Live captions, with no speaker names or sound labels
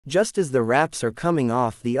Just as the wraps are coming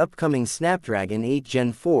off the upcoming Snapdragon 8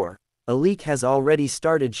 Gen 4, a leak has already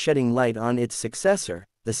started shedding light on its successor,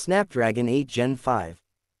 the Snapdragon 8 Gen 5.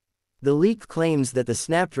 The leak claims that the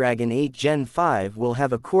Snapdragon 8 Gen 5 will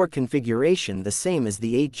have a core configuration the same as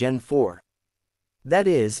the 8 Gen 4. That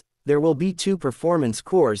is, there will be 2 performance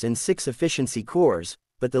cores and 6 efficiency cores,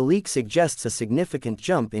 but the leak suggests a significant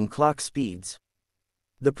jump in clock speeds.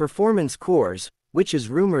 The performance cores, which is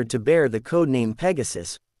rumored to bear the codename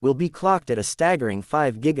Pegasus, will be clocked at a staggering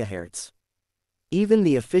 5 GHz. Even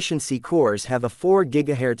the efficiency cores have a 4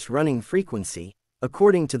 GHz running frequency,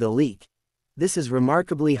 according to the leak. This is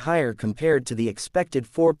remarkably higher compared to the expected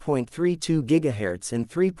 4.32 GHz and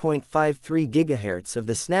 3.53 GHz of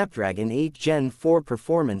the Snapdragon 8 Gen 4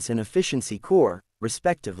 performance and efficiency core,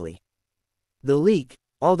 respectively. The leak,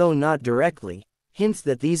 although not directly, hints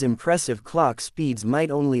that these impressive clock speeds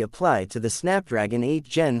might only apply to the Snapdragon 8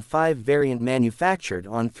 Gen 5 variant manufactured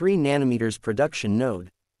on 3nm production node.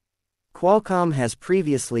 Qualcomm has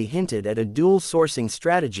previously hinted at a dual sourcing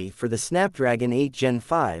strategy for the Snapdragon 8 Gen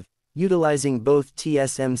 5, utilizing both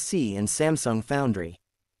TSMC and Samsung Foundry.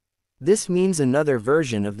 This means another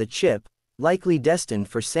version of the chip, likely destined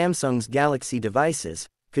for Samsung's Galaxy devices,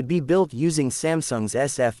 could be built using Samsung's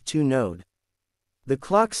SF2 node. The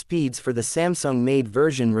clock speeds for the Samsung-made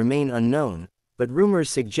version remain unknown, but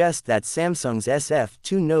rumors suggest that Samsung's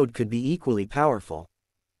SF2 node could be equally powerful.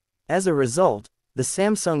 As a result, the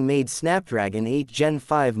Samsung-made Snapdragon 8 Gen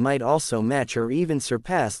 5 might also match or even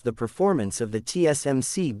surpass the performance of the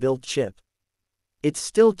TSMC-built chip. It's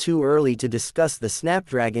still too early to discuss the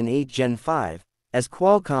Snapdragon 8 Gen 5, as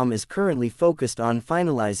Qualcomm is currently focused on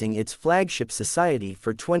finalizing its flagship SoC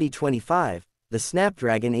for 2025, the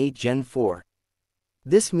Snapdragon 8 Gen 4.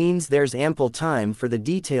 This means there's ample time for the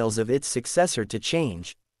details of its successor to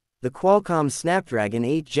change. The Qualcomm Snapdragon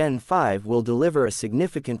 8 Gen 5 will deliver a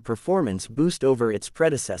significant performance boost over its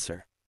predecessor.